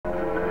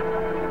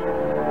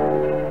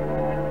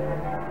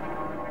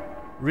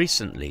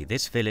Recently,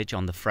 this village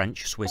on the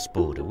French-Swiss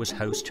border was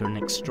host to an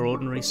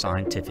extraordinary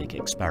scientific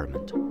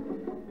experiment.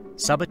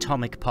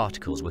 Subatomic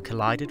particles were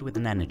collided with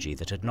an energy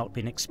that had not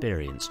been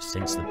experienced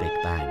since the Big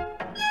Bang.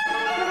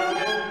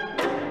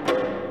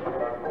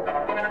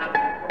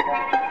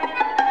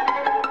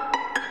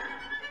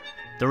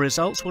 The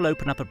results will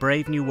open up a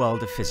brave new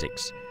world of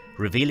physics,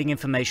 revealing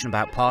information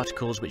about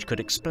particles which could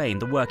explain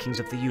the workings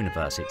of the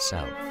universe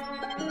itself.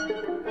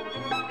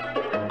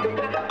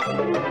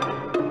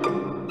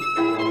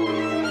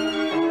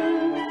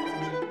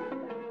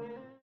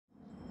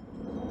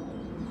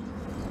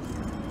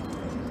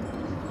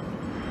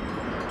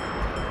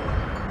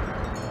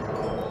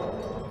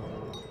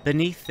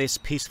 Beneath this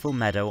peaceful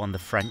meadow on the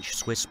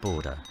French-Swiss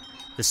border,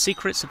 the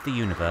secrets of the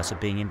universe are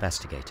being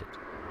investigated.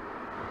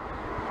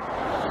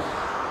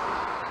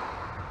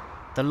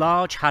 The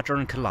Large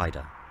Hadron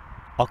Collider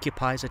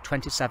occupies a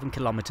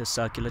 27-kilometre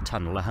circular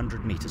tunnel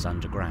 100 metres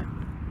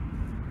underground.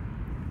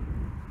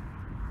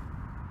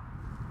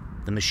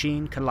 The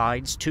machine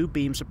collides two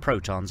beams of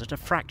protons at a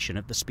fraction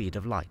of the speed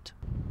of light.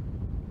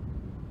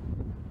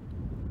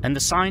 And the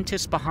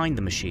scientists behind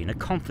the machine are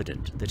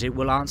confident that it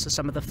will answer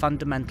some of the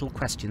fundamental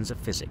questions of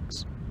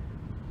physics,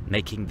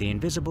 making the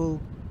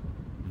invisible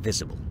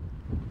visible.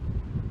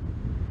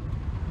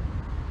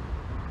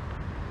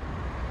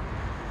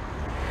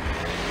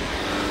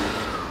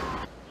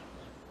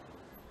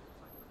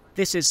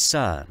 This is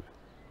CERN,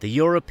 the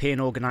European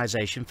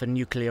Organisation for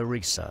Nuclear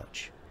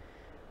Research.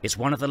 It's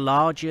one of the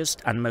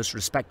largest and most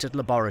respected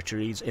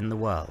laboratories in the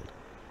world,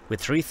 with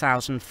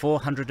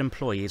 3,400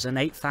 employees and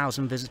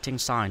 8,000 visiting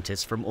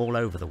scientists from all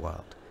over the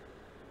world.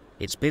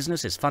 Its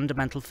business is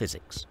fundamental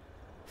physics,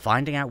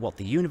 finding out what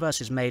the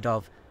universe is made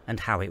of and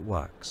how it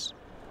works.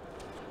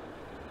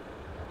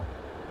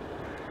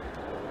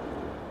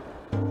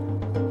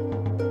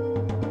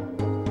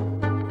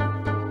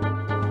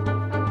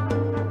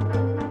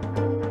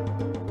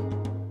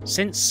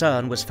 Since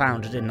CERN was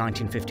founded in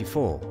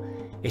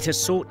 1954, it has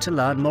sought to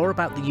learn more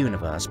about the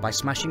universe by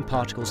smashing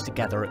particles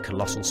together at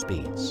colossal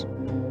speeds.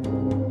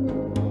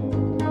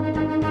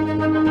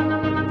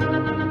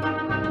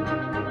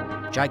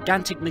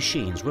 Gigantic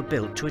machines were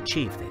built to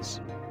achieve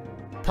this.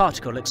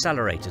 Particle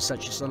accelerators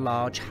such as the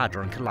Large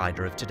Hadron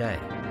Collider of today.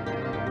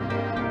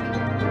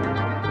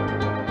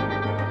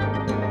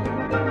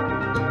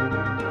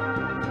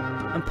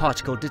 And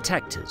particle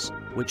detectors,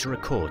 which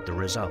record the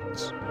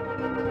results.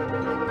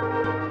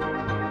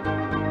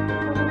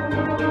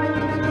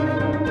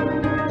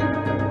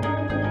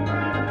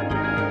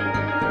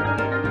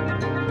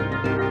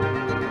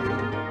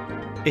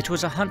 It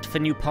was a hunt for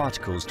new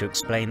particles to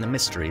explain the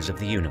mysteries of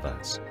the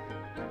universe.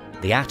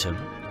 The atom,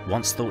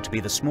 once thought to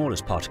be the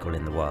smallest particle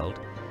in the world,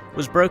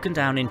 was broken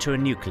down into a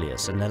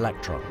nucleus and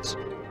electrons,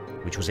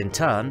 which was in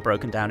turn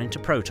broken down into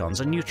protons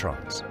and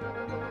neutrons.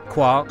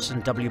 Quarks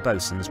and W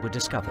bosons were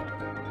discovered.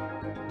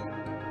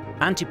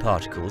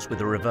 Antiparticles with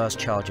a reverse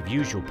charge of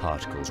usual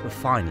particles were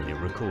finally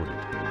recorded.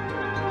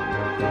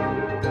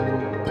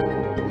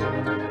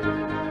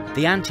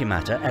 The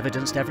antimatter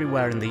evidenced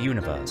everywhere in the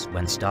universe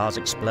when stars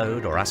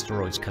explode or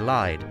asteroids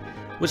collide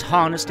was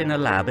harnessed in a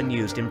lab and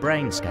used in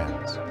brain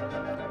scans.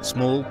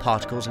 Small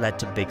particles led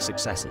to big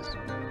successes,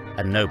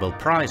 and Nobel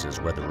Prizes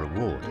were the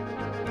reward.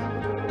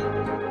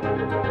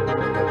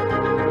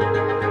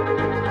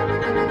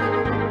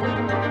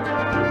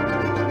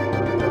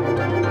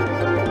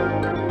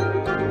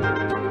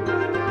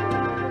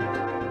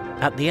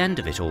 At the end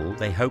of it all,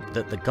 they hoped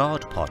that the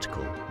God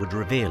particle would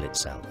reveal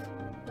itself.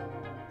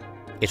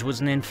 It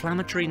was an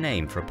inflammatory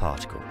name for a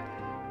particle,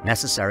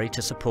 necessary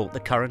to support the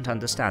current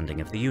understanding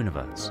of the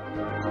universe.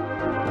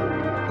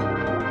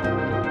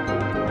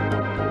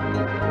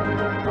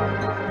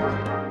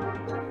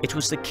 It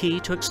was the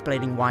key to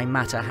explaining why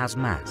matter has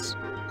mass,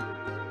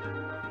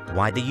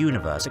 why the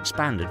universe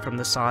expanded from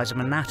the size of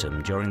an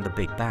atom during the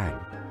Big Bang.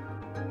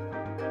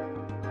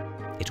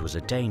 It was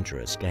a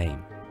dangerous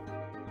game.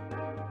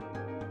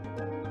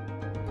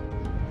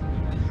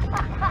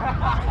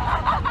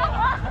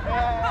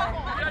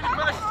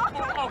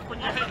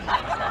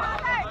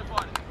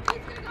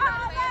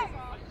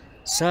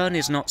 CERN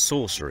is not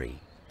sorcery,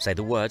 say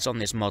the words on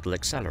this model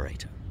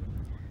accelerator.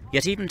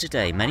 Yet even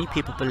today, many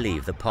people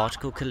believe that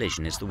particle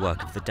collision is the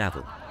work of the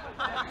devil.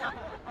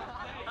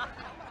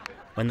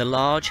 When the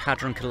Large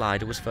Hadron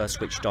Collider was first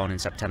switched on in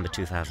September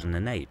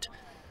 2008,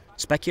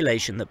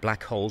 speculation that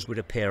black holes would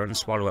appear and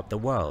swallow up the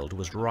world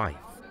was rife.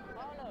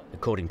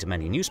 According to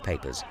many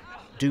newspapers,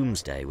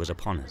 Doomsday was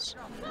upon us.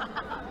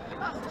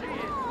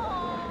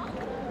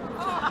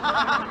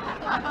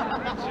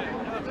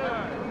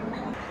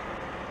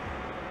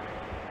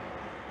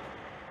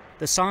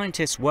 The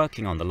scientists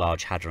working on the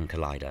Large Hadron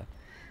Collider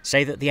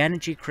say that the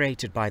energy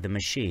created by the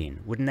machine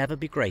would never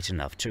be great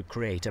enough to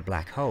create a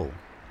black hole.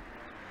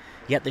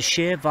 Yet the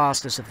sheer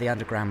vastness of the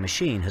underground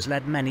machine has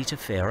led many to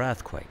fear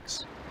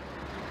earthquakes.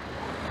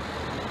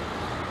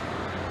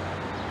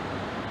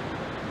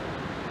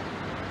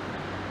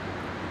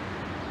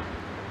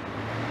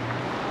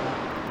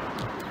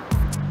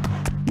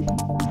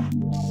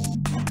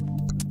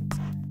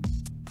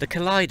 The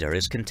collider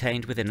is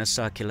contained within a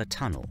circular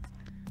tunnel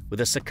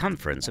with a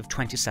circumference of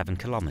 27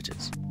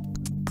 kilometers.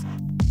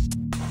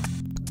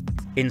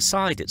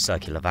 Inside its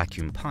circular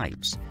vacuum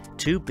pipes,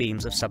 two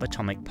beams of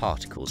subatomic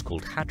particles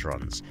called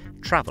hadrons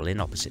travel in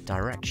opposite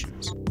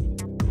directions.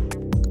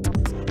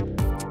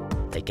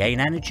 They gain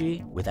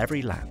energy with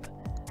every lap,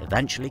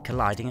 eventually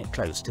colliding at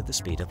close to the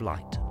speed of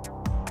light.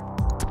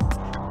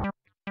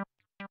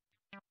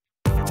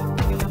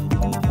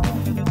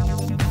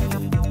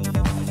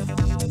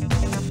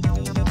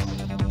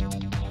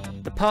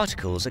 The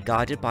particles are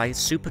guided by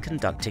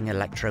superconducting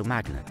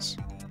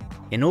electromagnets.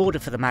 In order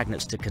for the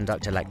magnets to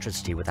conduct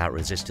electricity without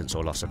resistance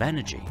or loss of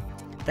energy,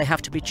 they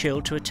have to be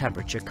chilled to a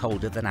temperature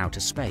colder than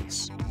outer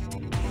space.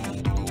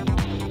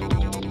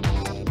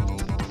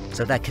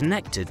 So they're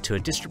connected to a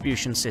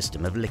distribution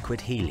system of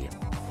liquid helium.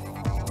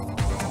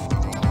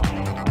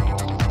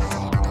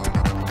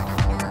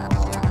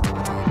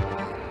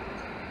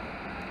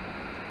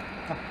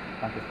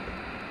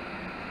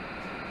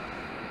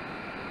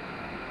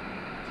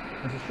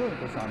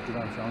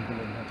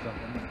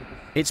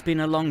 It's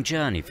been a long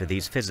journey for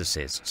these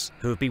physicists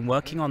who have been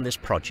working on this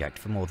project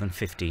for more than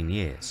 15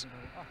 years.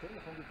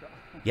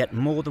 Yet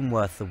more than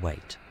worth the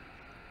wait.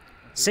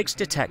 6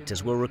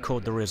 detectors will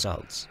record the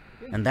results,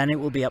 and then it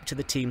will be up to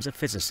the teams of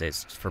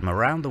physicists from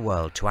around the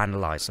world to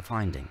analyze the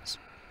findings.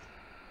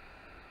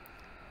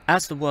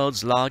 As the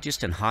world's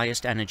largest and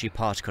highest energy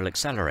particle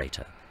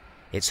accelerator,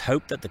 it's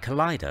hoped that the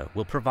collider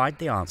will provide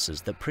the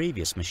answers that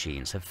previous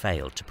machines have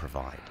failed to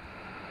provide.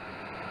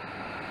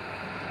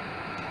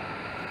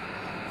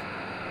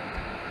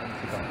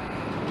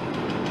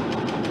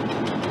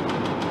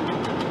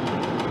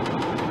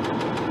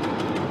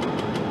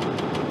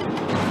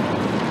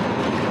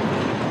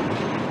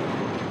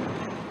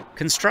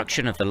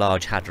 Construction of the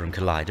Large Hadron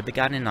Collider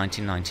began in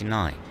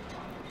 1999,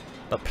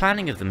 but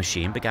planning of the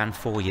machine began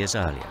 4 years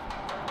earlier.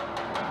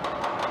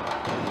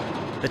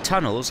 The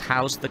tunnels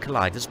housed the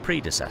collider's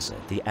predecessor,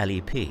 the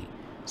LEP,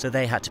 so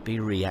they had to be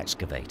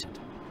re-excavated.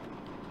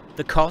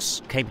 The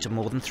costs came to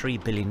more than 3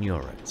 billion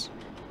euros,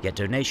 yet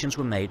donations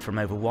were made from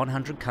over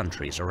 100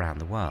 countries around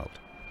the world.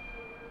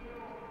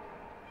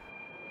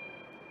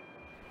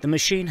 The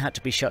machine had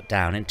to be shut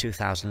down in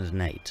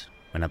 2008,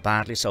 when a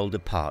badly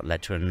soldered part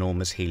led to an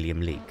enormous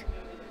helium leak.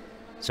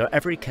 So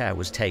every care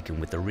was taken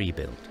with the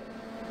rebuild.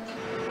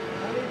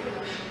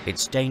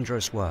 It's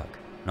dangerous work,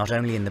 not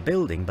only in the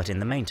building but in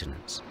the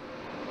maintenance.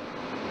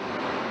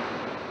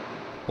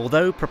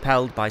 Although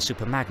propelled by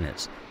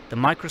supermagnets, the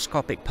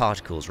microscopic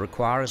particles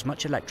require as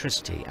much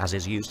electricity as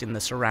is used in the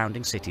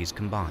surrounding cities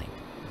combined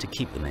to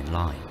keep them in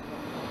line.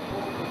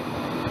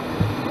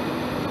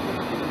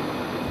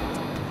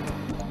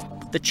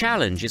 The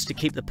challenge is to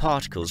keep the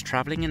particles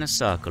travelling in a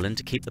circle and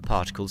to keep the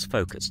particles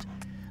focused.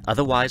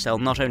 Otherwise they'll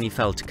not only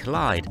fail to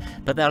collide,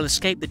 but they'll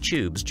escape the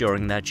tubes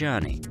during their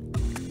journey.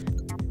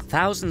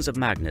 Thousands of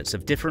magnets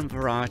of different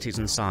varieties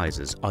and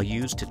sizes are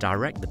used to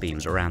direct the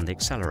beams around the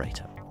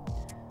accelerator.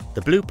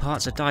 The blue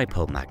parts are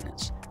dipole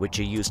magnets, which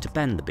are used to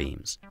bend the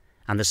beams,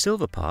 and the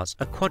silver parts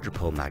are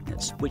quadrupole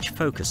magnets, which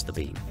focus the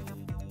beam.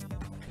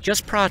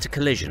 Just prior to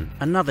collision,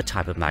 another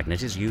type of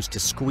magnet is used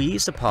to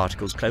squeeze the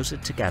particles closer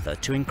together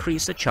to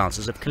increase the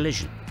chances of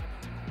collision.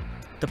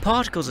 The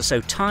particles are so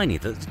tiny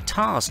that the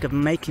task of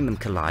making them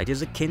collide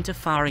is akin to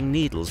firing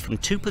needles from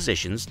 2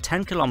 positions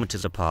 10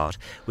 kilometers apart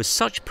with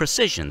such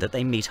precision that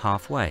they meet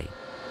halfway.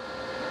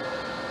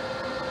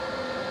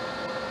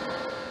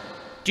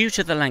 Due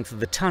to the length of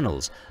the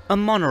tunnels, a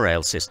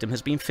monorail system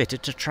has been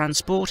fitted to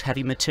transport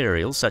heavy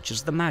materials such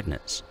as the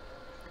magnets.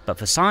 But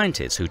for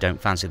scientists who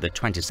don't fancy the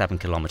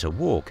 27-kilometer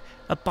walk,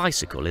 a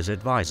bicycle is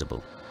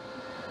advisable.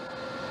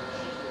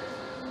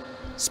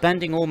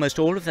 Spending almost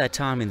all of their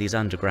time in these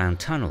underground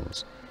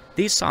tunnels,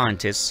 these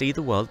scientists see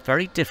the world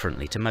very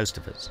differently to most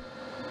of us.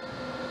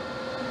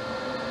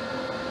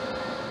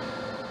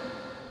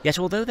 Yet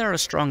although there are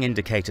strong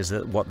indicators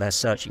that what they're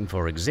searching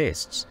for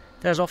exists,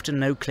 there's often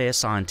no clear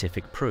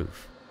scientific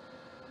proof.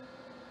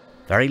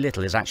 Very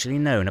little is actually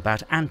known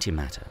about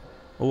antimatter,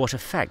 or what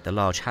effect the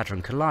Large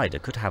Hadron Collider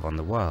could have on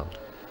the world.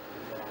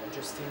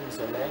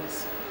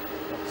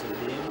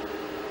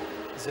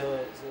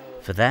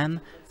 For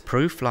them,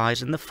 proof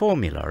lies in the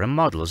formula and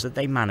models that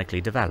they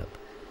manically develop,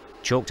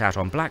 chalked out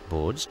on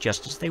blackboards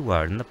just as they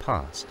were in the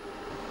past.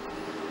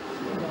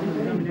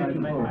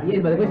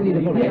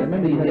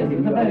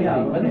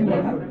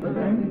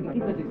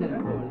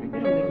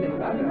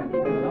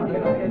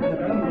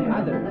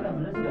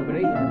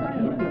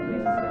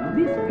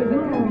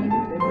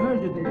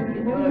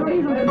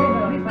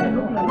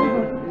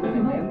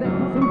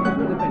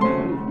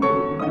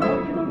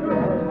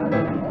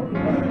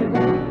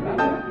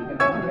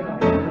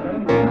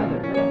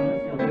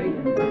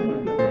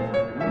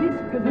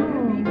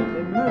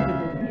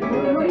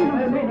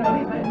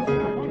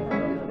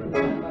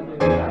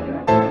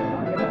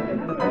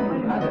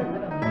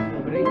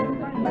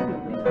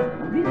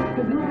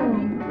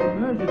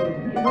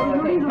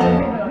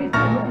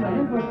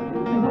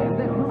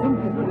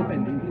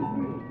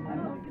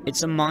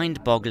 It's a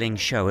mind-boggling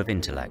show of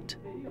intellect,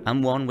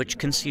 and one which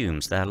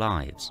consumes their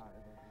lives.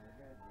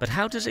 But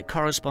how does it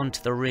correspond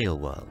to the real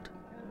world?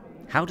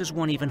 How does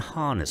one even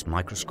harness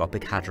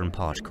microscopic hadron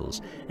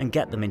particles and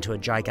get them into a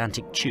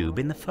gigantic tube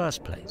in the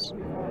first place?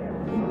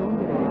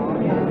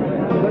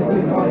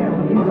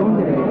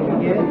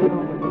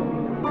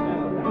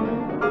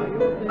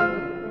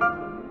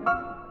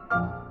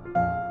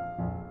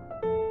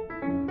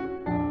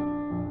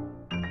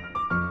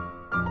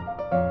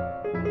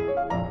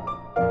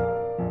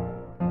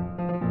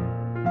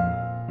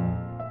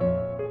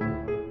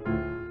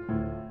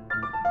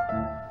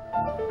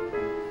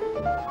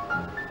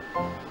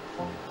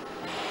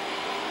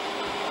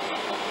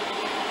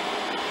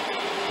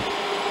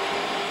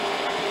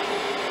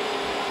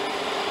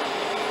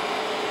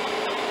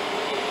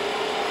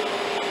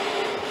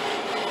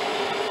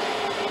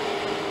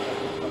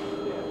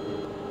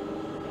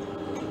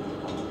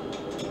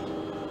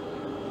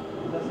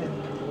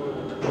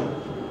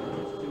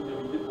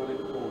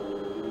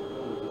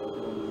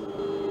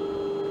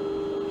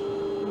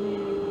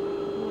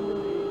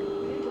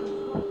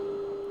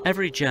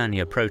 Every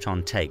journey a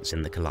proton takes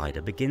in the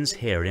collider begins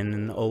here in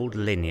an old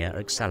linear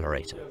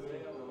accelerator.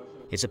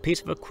 It's a piece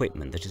of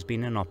equipment that has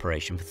been in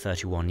operation for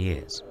 31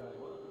 years.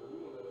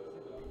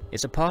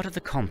 It's a part of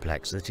the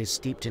complex that is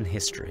steeped in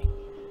history,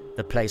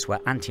 the place where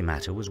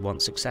antimatter was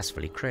once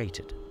successfully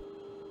created.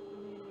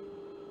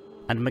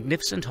 And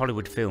magnificent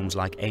Hollywood films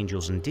like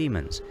Angels and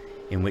Demons,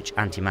 in which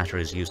antimatter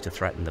is used to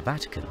threaten the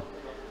Vatican,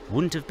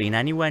 wouldn't have been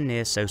anywhere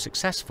near so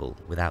successful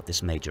without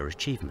this major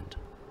achievement.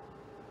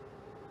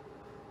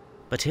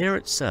 But here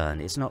at CERN,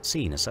 it's not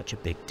seen as such a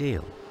big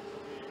deal.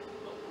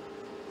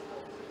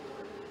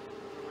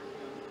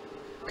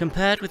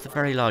 Compared with the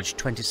very large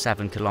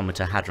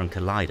 27-kilometer Hadron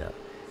Collider,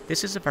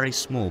 this is a very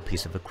small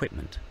piece of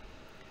equipment.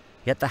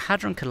 Yet the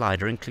Hadron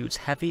Collider includes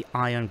heavy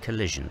ion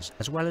collisions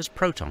as well as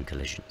proton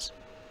collisions.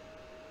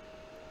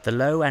 The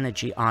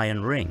low-energy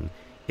ion ring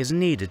is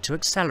needed to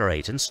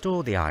accelerate and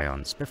store the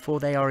ions before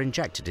they are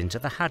injected into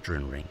the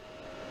hadron ring.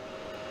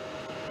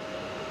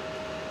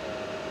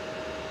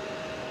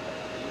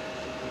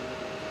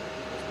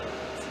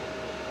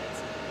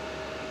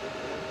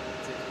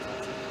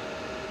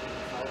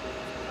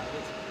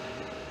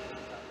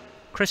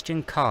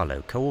 Christian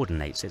Carlo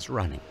coordinates its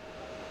running.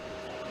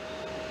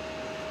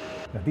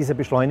 This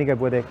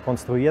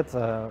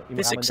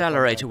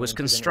accelerator was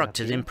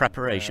constructed in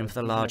preparation for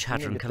the Large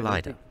Hadron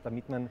Collider.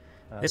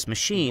 This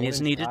machine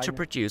is needed to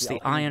produce the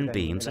ion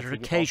beams that are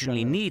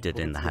occasionally needed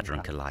in the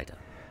Hadron Collider.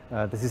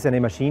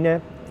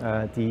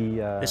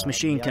 This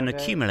machine can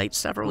accumulate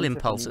several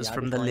impulses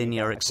from the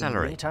linear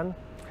accelerator.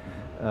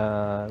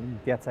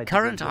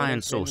 Current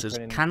ion sources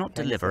cannot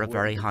deliver a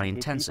very high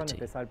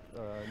intensity,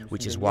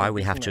 which is why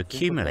we have to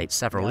accumulate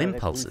several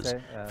impulses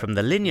from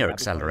the linear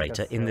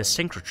accelerator in this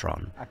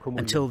synchrotron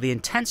until the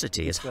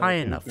intensity is high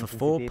enough for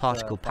 4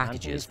 particle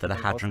packages for the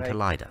Hadron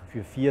Collider.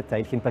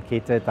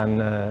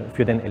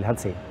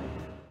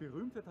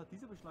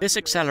 This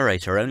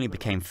accelerator only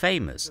became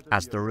famous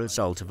as the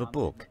result of a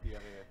book,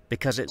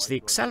 because it's the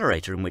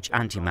accelerator in which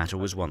antimatter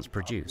was once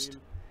produced.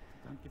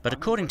 But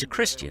according to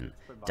Christian,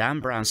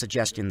 Dan Brown's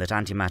suggestion that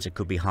antimatter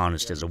could be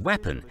harnessed as a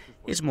weapon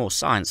is more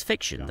science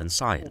fiction than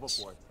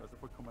science.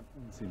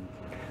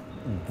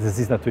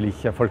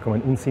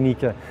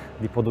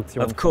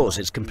 Of course,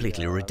 it's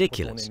completely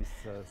ridiculous.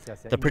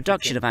 The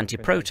production of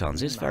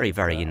antiprotons is very,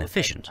 very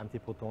inefficient.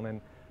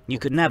 You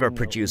could never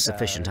produce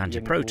sufficient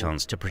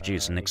antiprotons to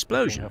produce an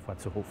explosion.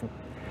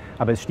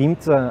 But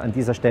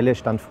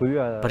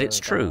it's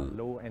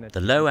true,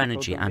 the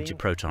low-energy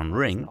antiproton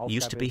ring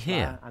used to be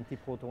here,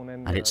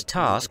 and its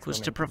task was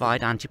to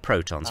provide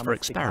antiprotons for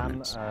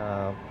experiments.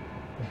 At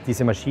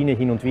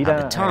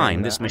the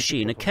time, this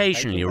machine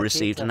occasionally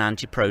received an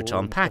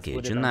antiproton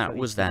package, and that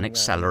was then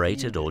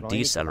accelerated or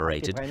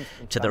decelerated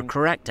to the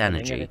correct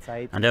energy,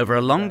 and over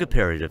a longer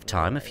period of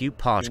time, a few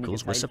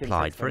particles were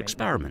supplied for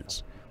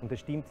experiments.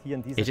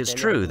 It is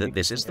true that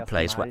this is the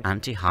place where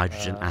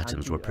anti-hydrogen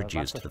atoms were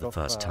produced for the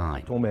first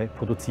time.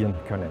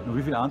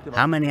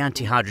 How many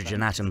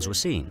anti-hydrogen atoms were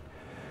seen?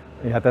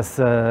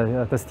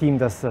 The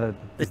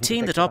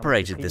team that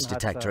operated this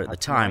detector at the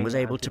time was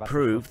able to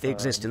prove the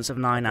existence of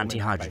 9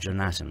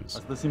 anti-hydrogen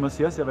atoms.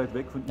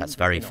 That's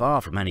very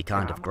far from any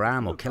kind of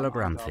gram or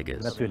kilogram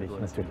figures.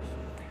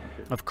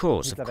 Of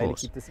course.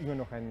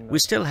 We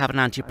still have an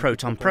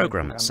antiproton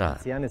program at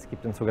CERN.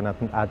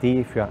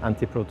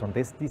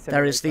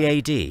 There is the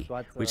AD,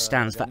 which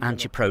stands for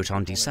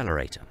antiproton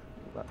decelerator.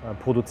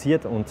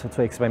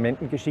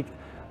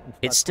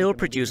 It still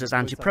produces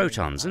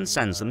antiprotons and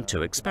sends them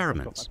to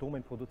experiments.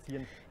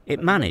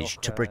 It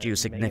managed to produce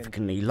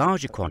significantly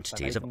larger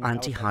quantities of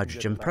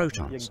anti-hydrogen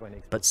protons,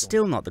 but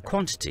still not the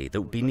quantity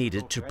that would be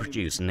needed to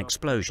produce an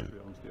explosion.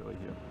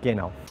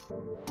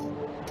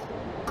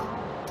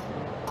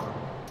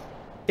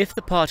 If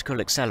the particle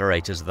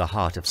accelerators are the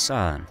heart of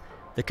CERN,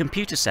 the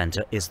computer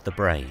center is the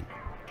brain.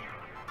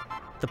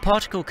 The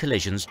particle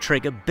collisions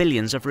trigger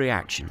billions of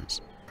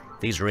reactions.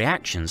 These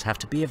reactions have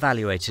to be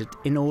evaluated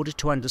in order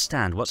to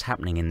understand what's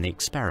happening in the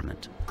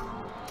experiment.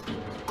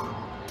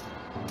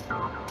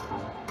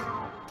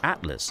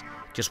 ATLAS,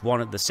 just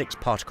one of the 6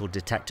 particle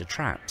detector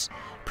traps,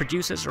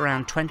 produces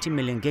around 20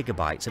 million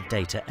gigabytes of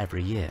data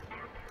every year.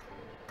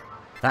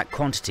 That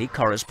quantity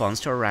corresponds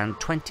to around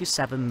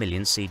 27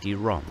 million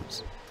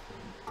CD-ROMs.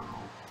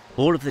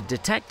 All of the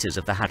detectors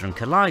of the Hadron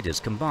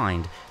Colliders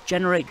combined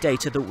generate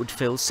data that would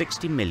fill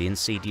 60 million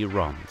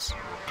CD-ROMs.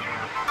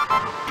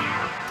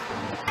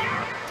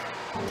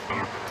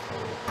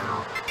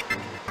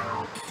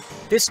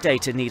 This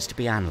data needs to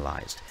be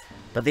analysed,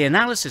 but the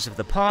analysis of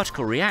the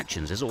particle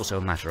reactions is also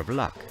a matter of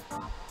luck.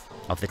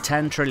 Of the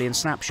 10 trillion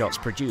snapshots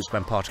produced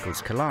when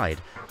particles collide,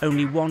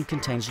 only one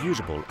contains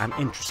usable and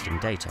interesting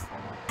data.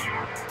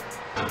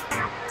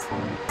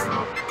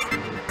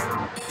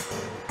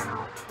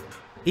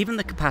 Even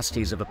the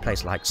capacities of a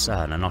place like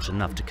CERN are not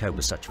enough to cope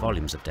with such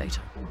volumes of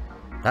data.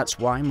 That's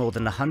why more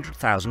than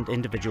 100,000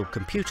 individual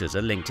computers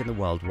are linked in the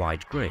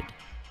worldwide grid.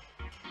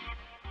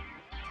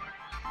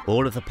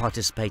 All of the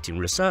participating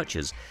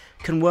researchers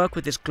can work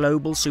with this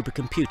global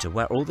supercomputer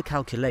where all the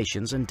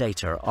calculations and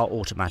data are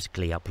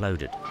automatically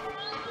uploaded.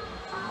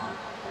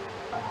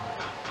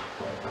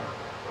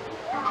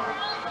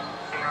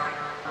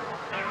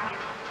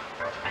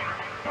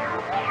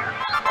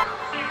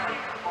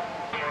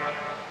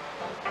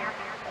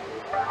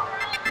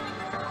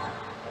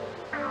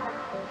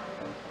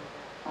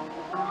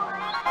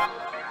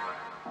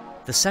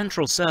 The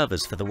central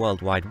servers for the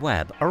World Wide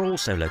Web are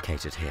also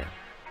located here.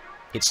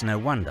 It's no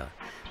wonder,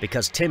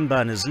 because Tim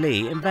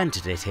Berners-Lee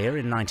invented it here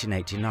in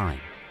 1989.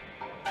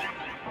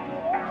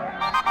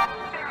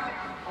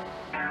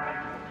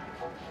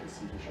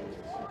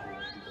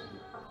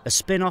 A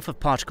spin-off of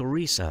particle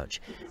research,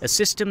 a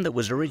system that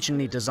was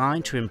originally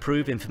designed to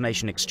improve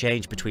information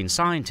exchange between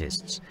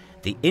scientists,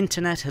 the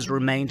Internet has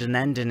remained an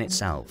end in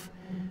itself,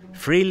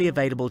 freely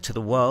available to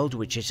the world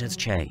which it has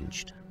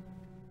changed.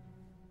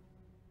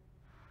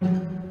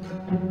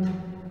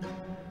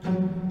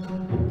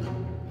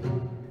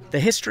 The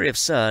history of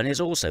CERN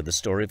is also the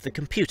story of the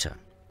computer.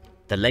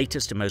 The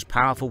latest and most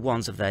powerful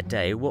ones of their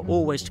day were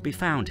always to be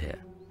found here.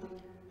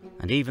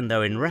 And even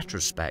though in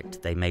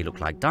retrospect they may look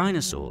like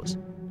dinosaurs,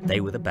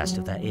 they were the best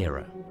of their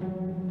era.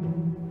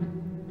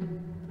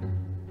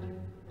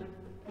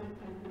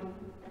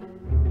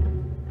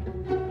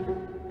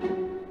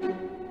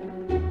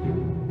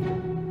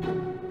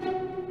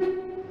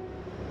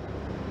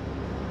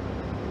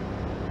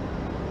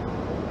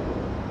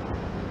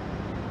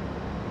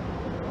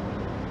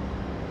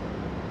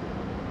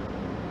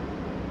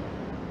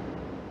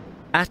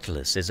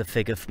 Atlas is a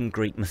figure from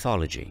Greek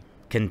mythology,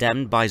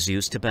 condemned by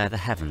Zeus to bear the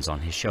heavens on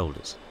his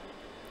shoulders.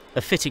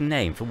 A fitting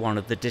name for one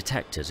of the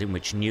detectors in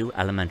which new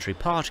elementary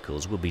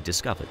particles will be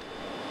discovered.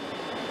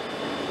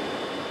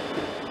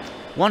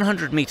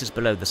 100 meters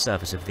below the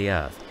surface of the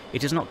Earth,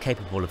 it is not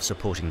capable of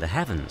supporting the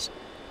heavens,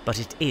 but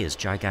it is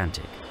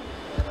gigantic.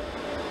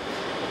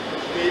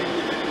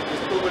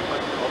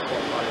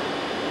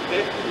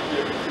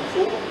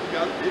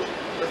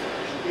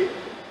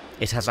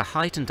 It has a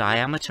height and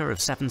diameter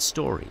of 7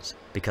 stories,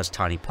 because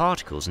tiny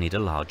particles need a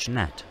large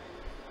net.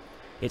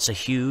 It's a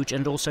huge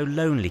and also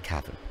lonely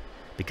cavern,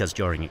 because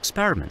during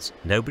experiments,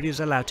 nobody is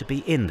allowed to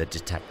be in the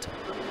detector.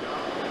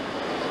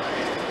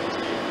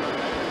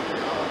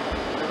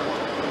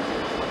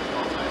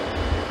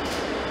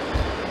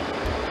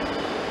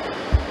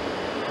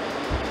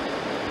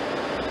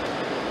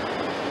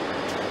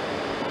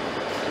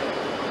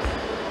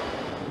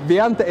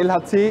 Während der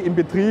LHC in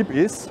Betrieb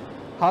ist,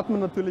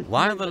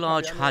 while the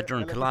Large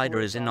Hadron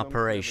Collider is in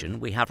operation,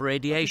 we have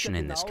radiation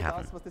in this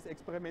cavern.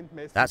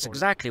 That's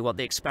exactly what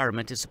the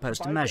experiment is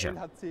supposed to measure.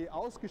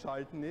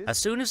 As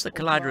soon as the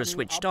collider is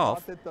switched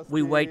off,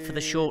 we wait for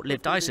the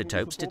short-lived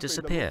isotopes to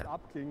disappear.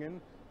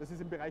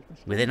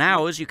 Within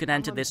hours, you can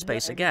enter this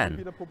space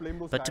again.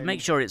 But to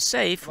make sure it's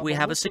safe, we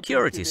have a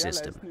security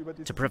system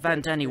to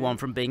prevent anyone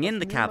from being in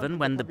the cavern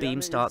when the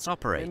beam starts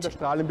operating.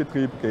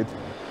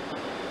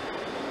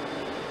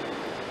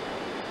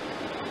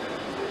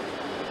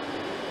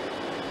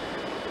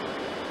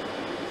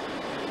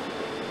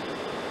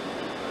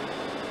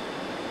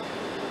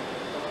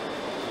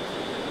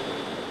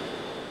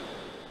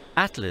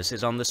 Atlas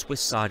is on the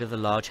Swiss side of the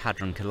Large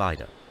Hadron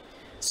Collider.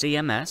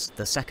 CMS,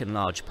 the second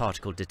large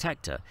particle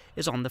detector,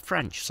 is on the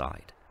French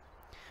side.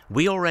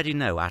 We already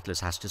know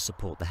Atlas has to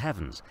support the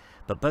heavens,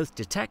 but both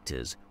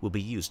detectors will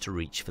be used to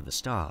reach for the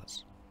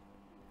stars.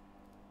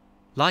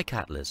 Like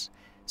Atlas,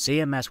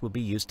 CMS will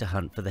be used to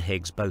hunt for the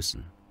Higgs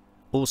boson,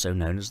 also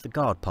known as the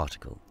guard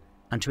particle,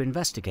 and to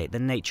investigate the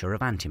nature of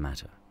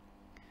antimatter.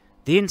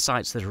 The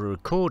insights that are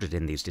recorded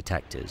in these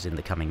detectors in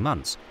the coming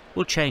months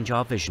will change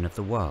our vision of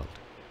the world.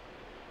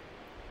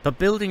 But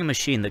building a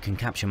machine that can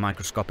capture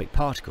microscopic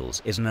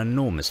particles is an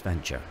enormous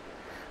venture.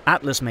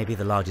 Atlas may be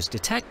the largest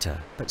detector,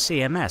 but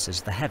CMS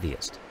is the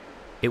heaviest.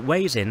 It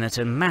weighs in at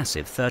a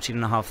massive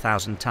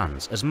 13,500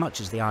 tons, as much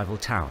as the Eiffel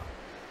Tower,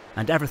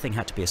 and everything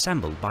had to be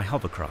assembled by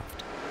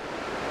hovercraft.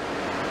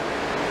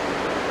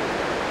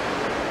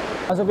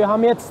 Also wir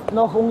haben jetzt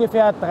noch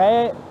ungefähr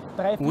 3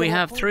 We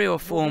have 3 or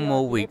 4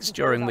 more weeks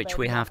during which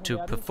we have to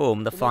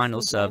perform the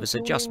final service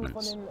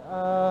adjustments.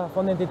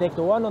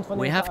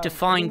 We have to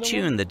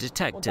fine-tune the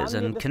detectors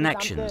and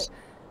connections,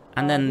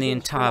 and then the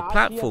entire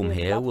platform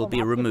here will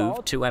be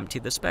removed to empty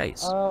the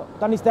space. All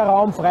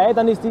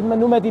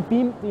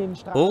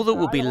that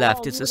will be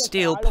left is a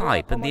steel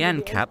pipe, and the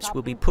end caps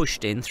will be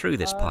pushed in through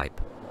this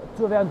pipe.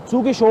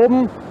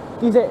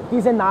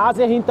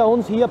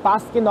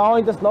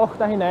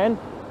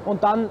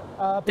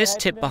 This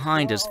tip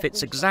behind us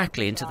fits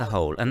exactly into the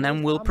hole, and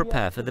then we'll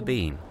prepare for the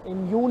beam.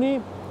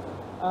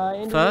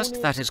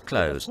 First, that is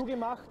closed.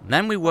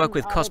 Then we work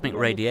with cosmic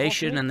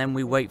radiation, and then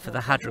we wait for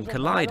the Hadron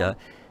Collider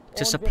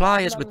to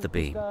supply us with the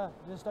beam,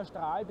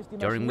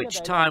 during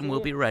which time we'll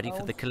be ready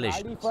for the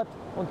collisions.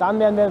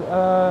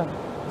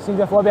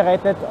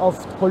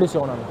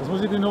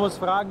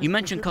 You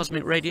mentioned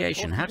cosmic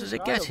radiation. How does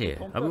it get here?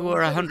 We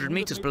were 100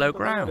 meters below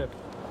ground.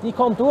 It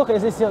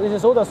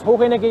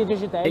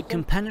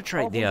can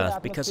penetrate the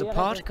Earth because the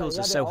particles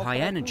are so high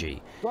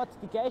energy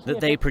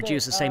that they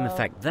produce the same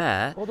effect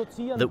there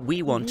that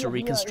we want to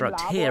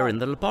reconstruct here in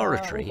the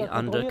laboratory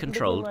under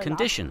controlled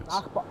conditions.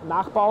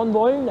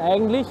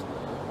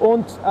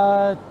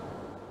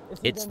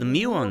 It's the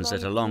muons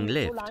that are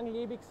long-lived.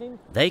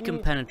 They can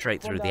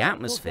penetrate through the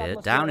atmosphere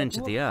down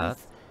into the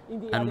Earth,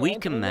 and we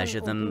can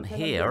measure them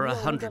here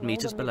 100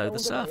 meters below the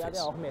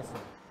surface.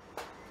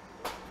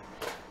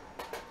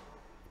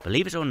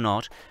 Believe it or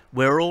not,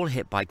 we're all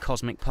hit by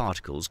cosmic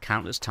particles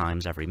countless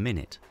times every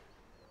minute.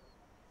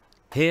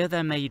 Here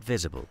they're made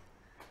visible.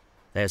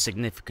 They're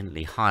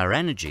significantly higher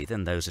energy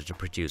than those that are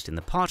produced in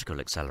the particle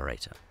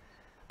accelerator,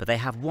 but they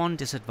have one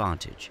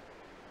disadvantage.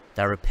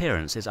 Their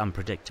appearance is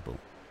unpredictable.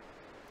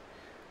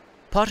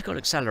 Particle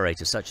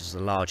accelerators such as the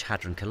Large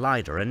Hadron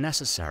Collider are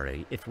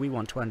necessary if we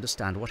want to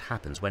understand what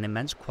happens when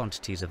immense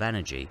quantities of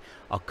energy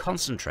are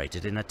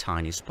concentrated in a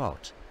tiny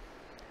spot,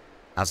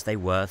 as they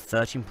were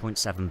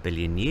 13.7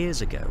 billion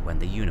years ago when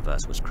the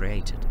universe was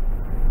created.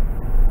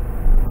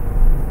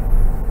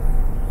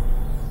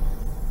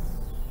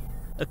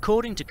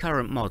 According to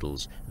current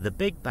models, the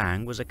Big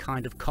Bang was a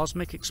kind of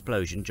cosmic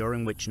explosion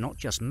during which not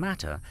just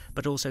matter,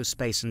 but also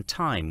space and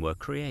time were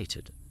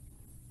created.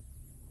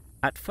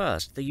 At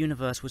first, the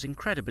universe was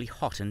incredibly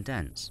hot and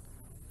dense.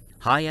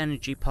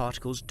 High-energy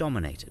particles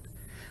dominated,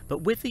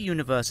 but with the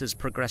universe's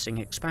progressing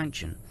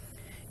expansion,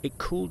 it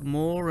cooled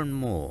more and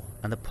more,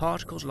 and the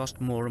particles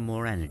lost more and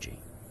more energy.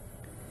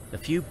 A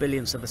few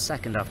billionths of a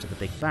second after the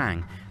Big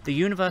Bang, the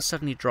universe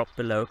suddenly dropped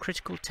below a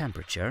critical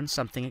temperature and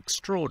something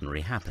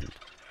extraordinary happened.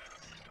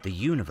 The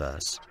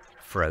universe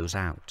froze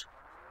out.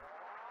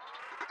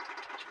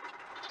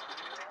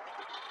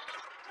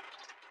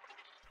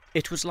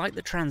 It was like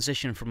the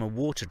transition from a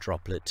water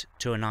droplet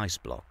to an ice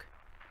block,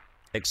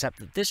 except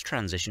that this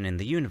transition in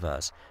the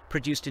universe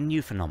produced a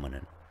new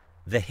phenomenon,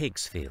 the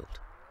Higgs field.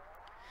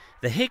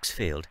 The Higgs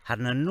field had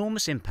an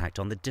enormous impact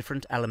on the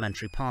different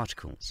elementary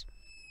particles.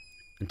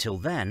 Until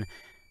then,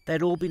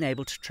 they'd all been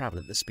able to travel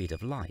at the speed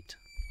of light.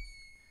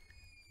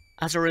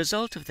 As a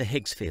result of the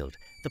Higgs field,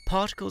 the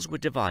particles were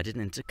divided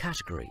into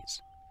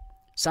categories.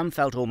 Some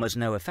felt almost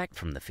no effect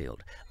from the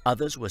field,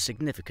 others were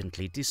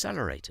significantly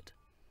decelerated.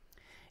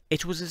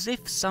 It was as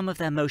if some of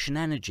their motion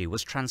energy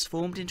was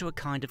transformed into a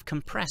kind of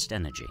compressed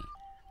energy.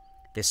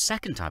 This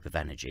second type of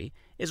energy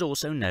is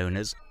also known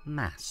as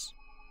mass.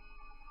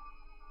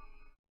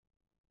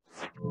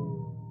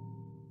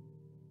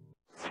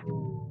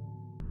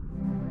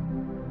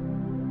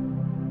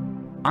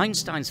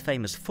 Einstein's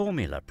famous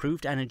formula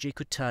proved energy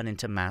could turn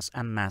into mass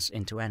and mass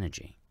into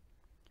energy.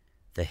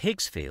 The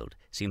Higgs field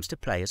seems to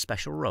play a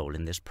special role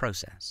in this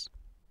process.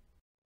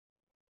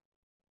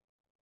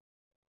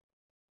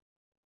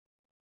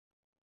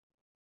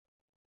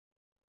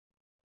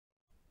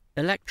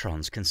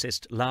 Electrons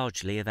consist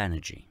largely of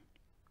energy.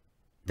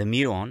 The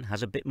muon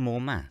has a bit more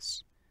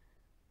mass,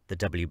 the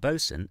W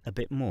boson a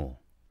bit more,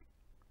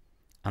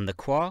 and the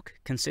quark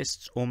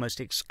consists almost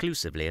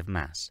exclusively of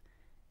mass.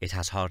 It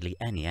has hardly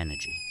any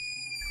energy.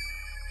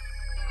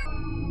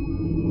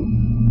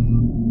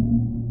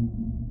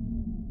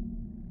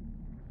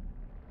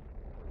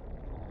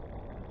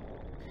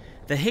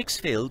 The Higgs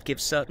field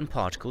gives certain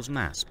particles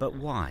mass, but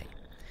why?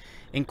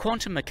 In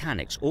quantum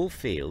mechanics, all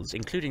fields,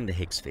 including the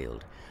Higgs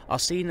field, are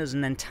seen as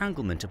an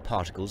entanglement of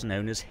particles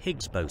known as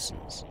Higgs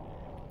bosons.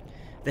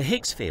 The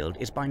Higgs field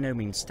is by no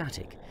means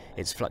static.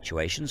 Its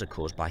fluctuations are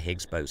caused by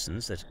Higgs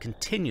bosons that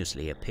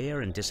continuously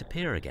appear and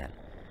disappear again,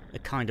 a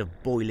kind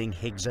of boiling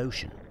Higgs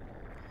ocean.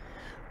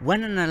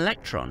 When an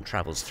electron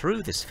travels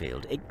through this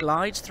field, it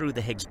glides through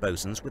the Higgs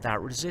bosons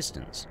without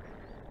resistance.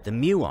 The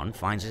muon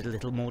finds it a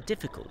little more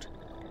difficult.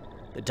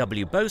 The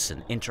W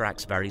boson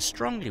interacts very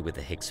strongly with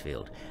the Higgs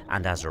field,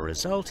 and as a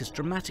result is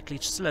dramatically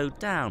slowed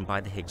down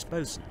by the Higgs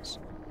bosons.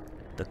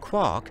 The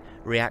quark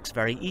reacts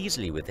very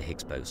easily with the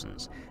Higgs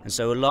bosons, and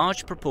so a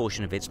large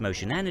proportion of its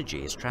motion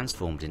energy is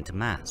transformed into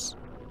mass.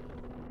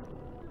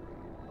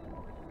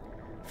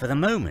 For the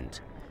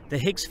moment, the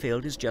Higgs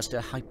field is just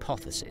a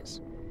hypothesis,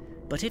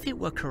 but if it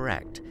were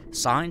correct,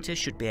 scientists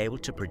should be able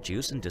to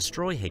produce and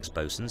destroy Higgs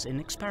bosons in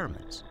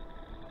experiments.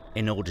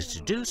 In order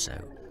to do so,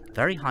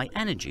 very high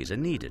energies are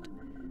needed,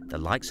 the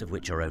likes of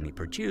which are only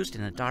produced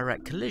in a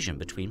direct collision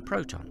between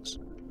protons.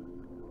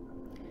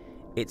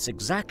 It's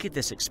exactly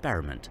this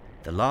experiment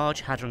the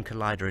Large Hadron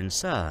Collider in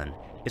CERN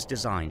is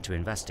designed to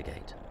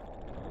investigate.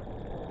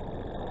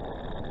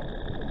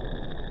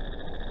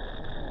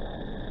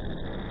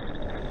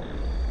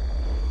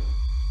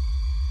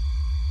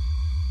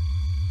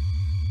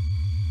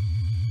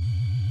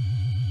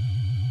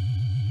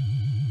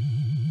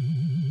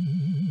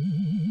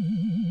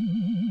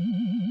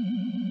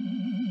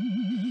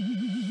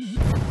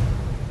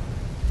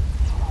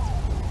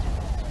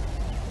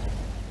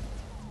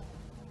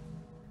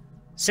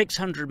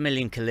 "600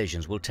 million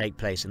collisions will take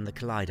place in the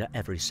collider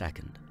every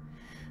second.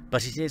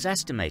 But it is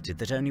estimated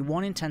that only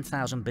 1 in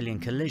 10,000 billion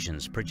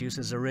collisions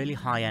produces a really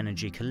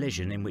high-energy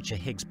collision in which a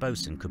Higgs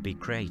boson could be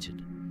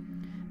created.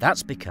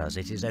 That's because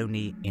it is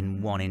only in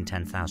 1 in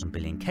 10,000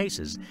 billion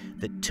cases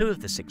that 2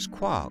 of the 6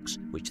 quarks,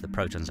 which the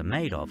protons are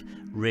made of,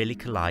 really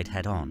collide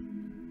head-on.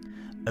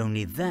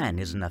 Only then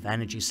is enough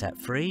energy set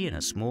free in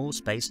a small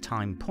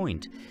space-time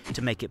point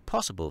to make it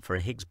possible for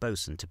a Higgs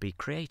boson to be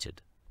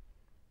created.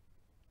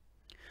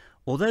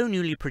 Although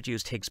newly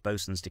produced Higgs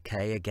bosons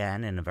decay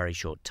again in a very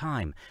short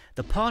time,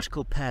 the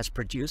particle pairs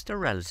produced are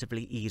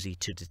relatively easy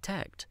to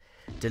detect,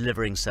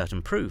 delivering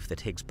certain proof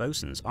that Higgs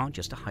bosons aren't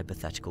just a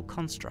hypothetical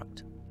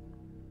construct.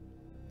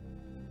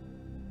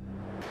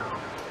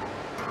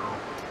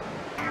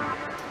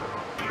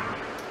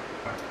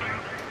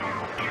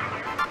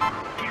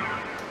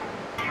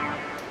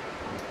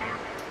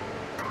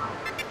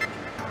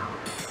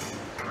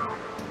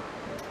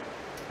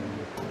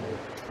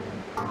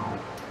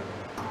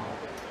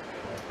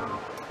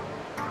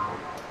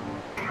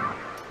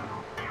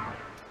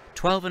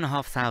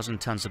 $12,500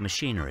 tons of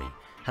machinery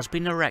has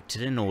been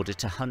erected in order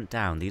to hunt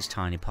down these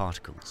tiny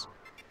particles.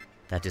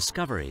 Their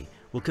discovery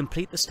will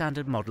complete the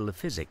standard model of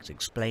physics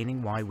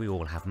explaining why we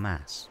all have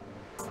mass.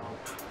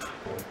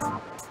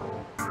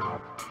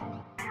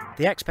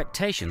 The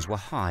expectations were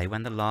high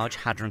when the Large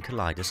Hadron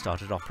Collider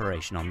started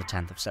operation on the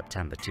 10th of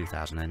September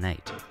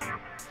 2008.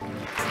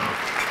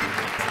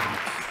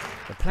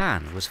 The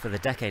plan was for the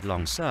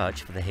decade-long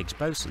search for the Higgs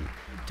boson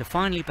to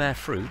finally bear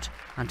fruit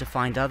and to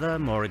find other,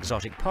 more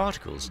exotic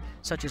particles,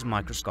 such as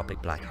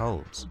microscopic black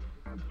holes.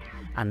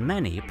 And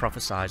many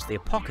prophesied the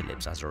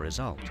apocalypse as a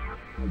result.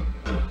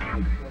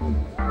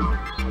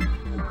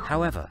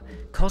 However,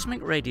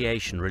 cosmic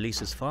radiation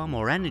releases far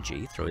more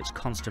energy through its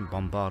constant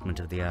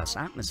bombardment of the Earth's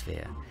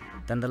atmosphere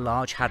than the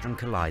Large Hadron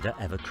Collider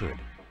ever could,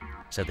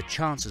 so the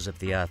chances of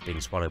the Earth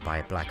being swallowed by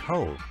a black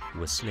hole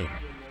were slim.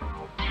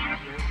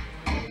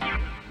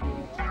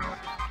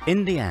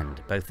 In the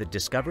end, both the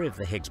discovery of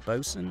the Higgs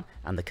boson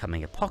and the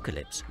coming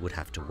apocalypse would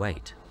have to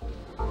wait.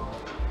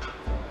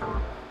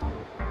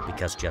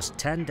 Because just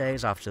 10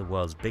 days after the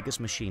world's biggest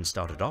machine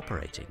started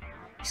operating,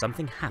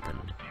 something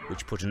happened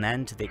which put an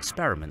end to the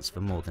experiments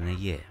for more than a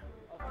year.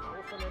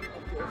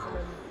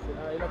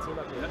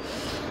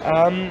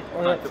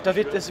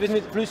 Das wird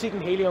mit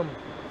flüssigem Helium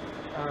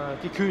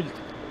gekühlt.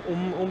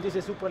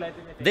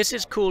 This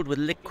is cooled with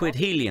liquid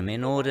helium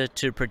in order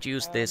to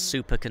produce this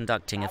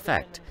superconducting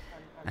effect.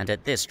 And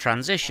at this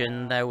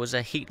transition, there was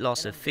a heat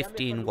loss of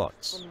 15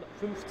 watts.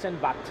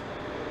 15 Watt.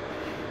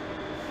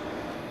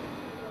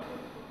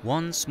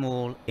 One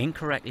small,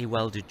 incorrectly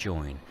welded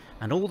join,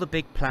 and all the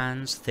big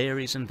plans,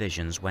 theories and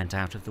visions went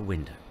out of the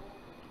window.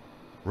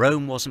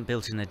 Rome wasn't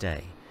built in a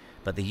day,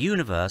 but the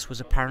universe was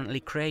apparently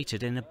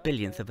created in a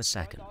billionth of a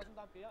second.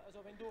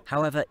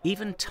 However,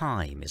 even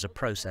time is a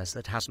process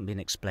that hasn't been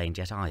explained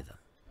yet either.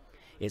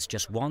 It's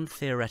just one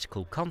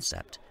theoretical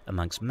concept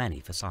amongst many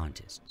for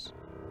scientists.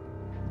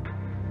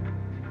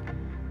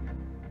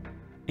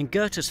 In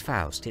Goethe's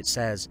Faust it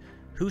says,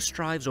 "Who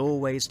strives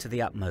always to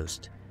the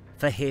utmost,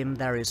 for him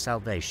there is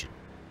salvation.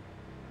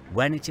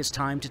 When it is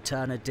time to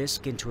turn a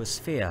disk into a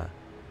sphere,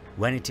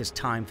 when it is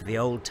time for the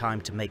old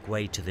time to make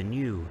way to the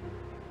new,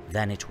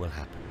 then it will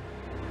happen."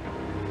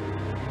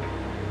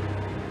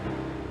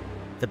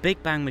 The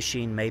Big Bang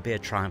machine may be a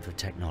triumph of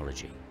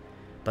technology,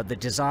 but the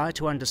desire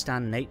to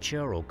understand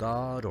nature or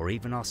God or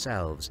even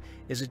ourselves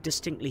is a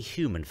distinctly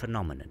human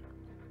phenomenon.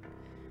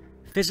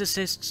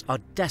 Physicists are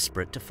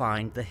desperate to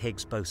find the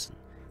Higgs boson,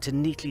 to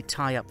neatly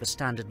tie up the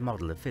standard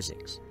model of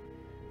physics.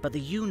 But the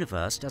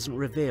universe doesn't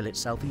reveal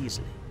itself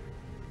easily.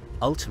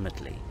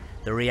 Ultimately,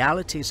 the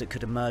realities that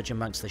could emerge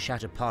amongst the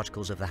shattered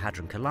particles of the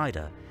Hadron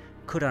Collider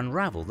could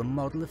unravel the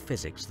model of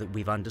physics that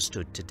we've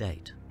understood to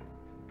date.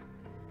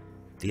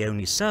 The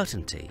only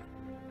certainty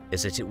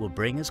is that it will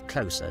bring us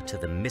closer to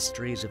the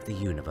mysteries of the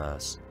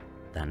universe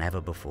than ever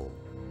before.